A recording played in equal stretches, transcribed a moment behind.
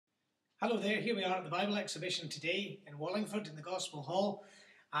Hello there, here we are at the Bible exhibition today in Wallingford in the Gospel Hall,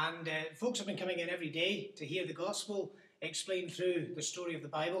 and folks have been coming in every day to hear the Gospel explained through the story of the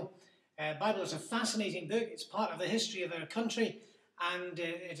Bible. Bible is a fascinating book. It's part of the history of our country, and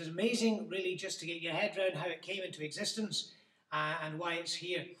it is amazing really just to get your head around how it came into existence and why it's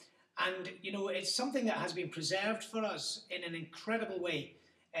here. And you know, it's something that has been preserved for us in an incredible way.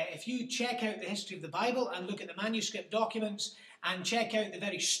 If you check out the history of the Bible and look at the manuscript documents and check out the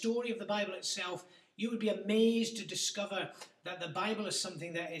very story of the Bible itself, you would be amazed to discover that the Bible is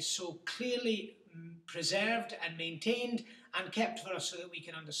something that is so clearly preserved and maintained and kept for us so that we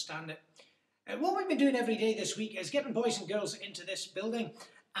can understand it. What we've been doing every day this week is getting boys and girls into this building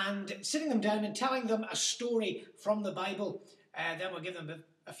and sitting them down and telling them a story from the Bible. Then we'll give them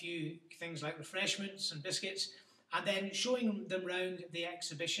a few things like refreshments and biscuits, and then showing them round the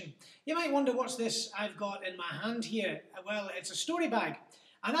exhibition. You might wonder, what's this I've got in my hand here? Well, it's a story bag.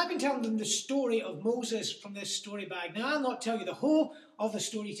 And I've been telling them the story of Moses from this story bag. Now, I'll not tell you the whole of the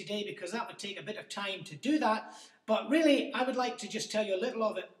story today because that would take a bit of time to do that. But really, I would like to just tell you a little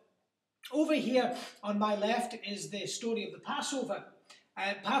of it. Over here on my left is the story of the Passover.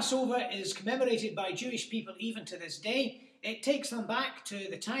 Passover is commemorated by Jewish people even to this day. It takes them back to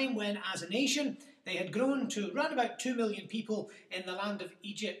the time when, as a nation, they had grown to around about 2 million people in the land of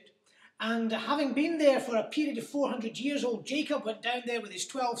Egypt. And having been there for a period of 400 years, old Jacob went down there with his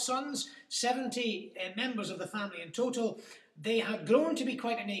 12 sons, 70 members of the family in total. They had grown to be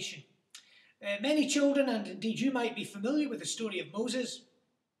quite a nation. Many children, and indeed you might be familiar with the story of Moses.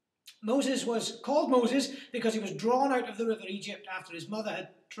 Moses was called Moses because he was drawn out of the river Egypt after his mother had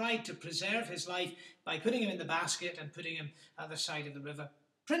tried to preserve his life by putting him in the basket and putting him at the side of the river.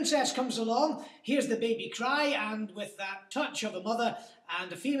 Princess comes along, hears the baby cry, and with that touch of a mother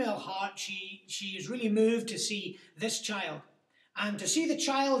and a female heart, she is really moved to see this child. And to see the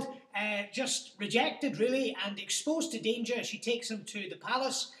child just rejected, really, and exposed to danger, she takes him to the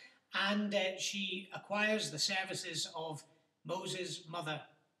palace, and she acquires the services of Moses' mother.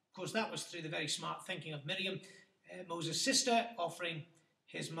 Of course, that was through the very smart thinking of Miriam, Moses' sister, offering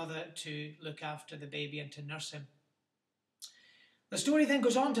his mother to look after the baby and to nurse him. The story then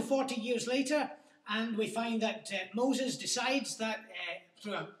goes on to 40 years later, and we find that Moses decides that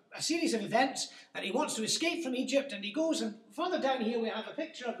through a series of events that he wants to escape from Egypt, and he goes, and further down here we have a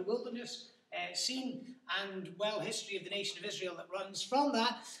picture of the wilderness scene and, well, history of the nation of Israel that runs from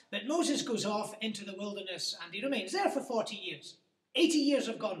that. But Moses goes off into the wilderness and he remains there for 40 years. 80 years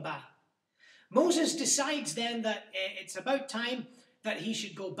have gone by. Moses decides then that it's about time that he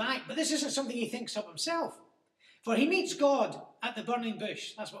should go back, but this isn't something he thinks of himself. For he meets God at the burning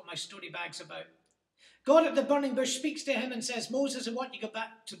bush. That's what my story bag's about. God at the burning bush speaks to him and says, Moses, I want you to go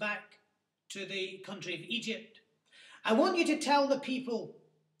back to the country of Egypt. I want you to tell the people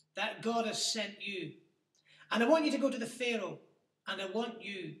that God has sent you. And I want you to go to the Pharaoh, and I want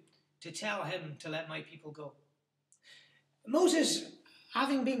you to tell him to let my people go. Moses,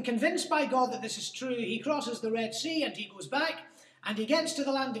 having been convinced by God that this is true, he crosses the Red Sea and he goes back. And he gets to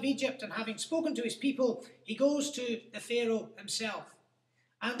the land of Egypt, and having spoken to his people, he goes to the Pharaoh himself.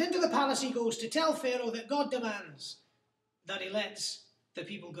 And into the palace he goes to tell Pharaoh that God demands that he lets the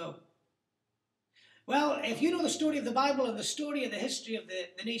people go. Well, if you know the story of the Bible and the story of the history of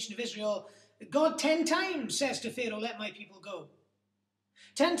the nation of Israel, God 10 times says to Pharaoh, let my people go.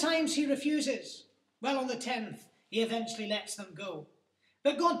 10 times he refuses. Well, on the 10th, he eventually lets them go.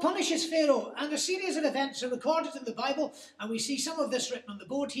 But God punishes Pharaoh, and a series of events are recorded in the Bible, and we see some of this written on the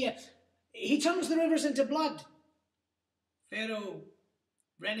board here. He turns the rivers into blood. Pharaoh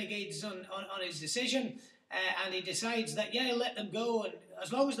renegades on his decision, and he decides that, yeah, he'll let them go, and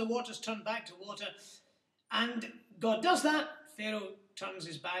as long as the waters turn back to water. And God does that. Pharaoh turns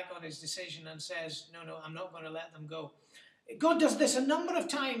his back on his decision and says, no, I'm not going to let them go. God does this a number of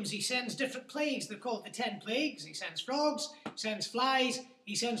times. He sends different plagues. They're called the 10 plagues. He sends frogs, sends flies,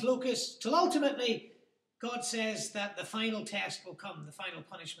 he sends locusts, till ultimately God says that the final test will come, the final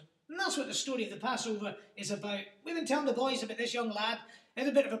punishment. And that's what the story of the Passover is about. We've been telling the boys about this young lad. It's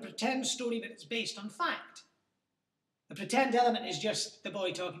a bit of a pretend story, but it's based on fact. The pretend element is just the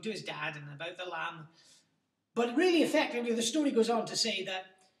boy talking to his dad and about the lamb. But really, effectively, the story goes on to say that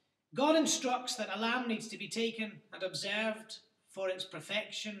God instructs that a lamb needs to be taken and observed for its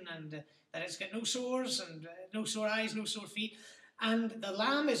perfection, and that it's got no sores and no sore eyes, no sore feet. And the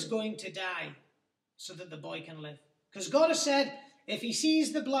lamb is going to die so that the boy can live. Because God has said, if he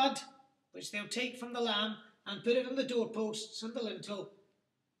sees the blood, which they'll take from the lamb and put it on the doorposts and the lintel,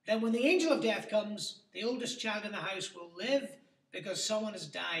 then when the angel of death comes, the oldest child in the house will live because someone has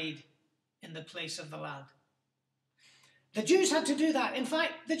died in the place of the lad. The Jews had to do that. In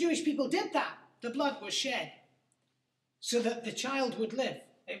fact, the Jewish people did that. The blood was shed so that the child would live.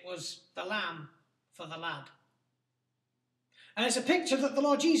 It was the lamb for the lad. And it's a picture that the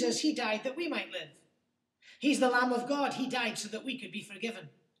Lord Jesus, he died that we might live. He's the Lamb of God. He died so that we could be forgiven.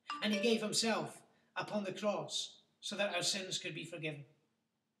 And he gave himself upon the cross so that our sins could be forgiven.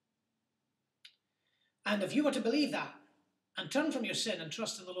 And if you were to believe that and turn from your sin and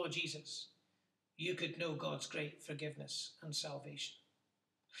trust in the Lord Jesus, you could know God's great forgiveness and salvation.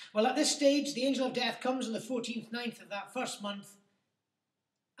 Well, at this stage, the angel of death comes on the 14th ninth of that first month.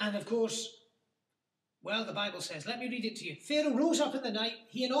 And of course, well, the Bible says, let me read it to you. Pharaoh rose up in the night,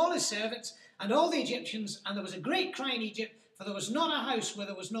 he and all his servants and all the Egyptians, and there was a great cry in Egypt, for there was not a house where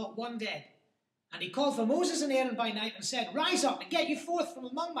there was not one dead. And he called for Moses and Aaron by night and said, rise up and get you forth from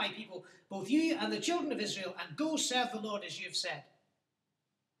among my people, both you and the children of Israel, and go serve the Lord as you have said.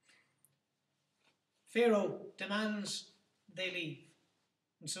 Pharaoh demands they leave,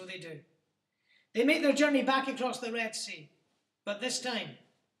 and so they do. They make their journey back across the Red Sea, but this time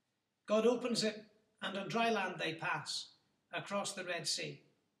God opens it, and on dry land they pass across the Red Sea,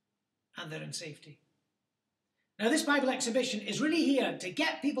 and they're in safety. Now, this Bible exhibition is really here to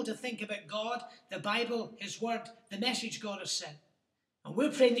get people to think about God, the Bible, his word, the message God has sent. And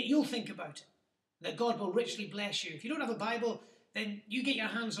we're praying that you'll think about it, that God will richly bless you. If you don't have a Bible, then you get your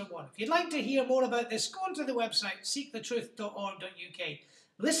hands on one. If you'd like to hear more about this, go onto the website, seekthetruth.org.uk.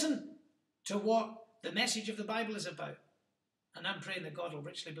 Listen to what the message of the Bible is about. And I'm praying that God will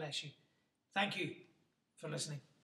richly bless you. Thank you for listening.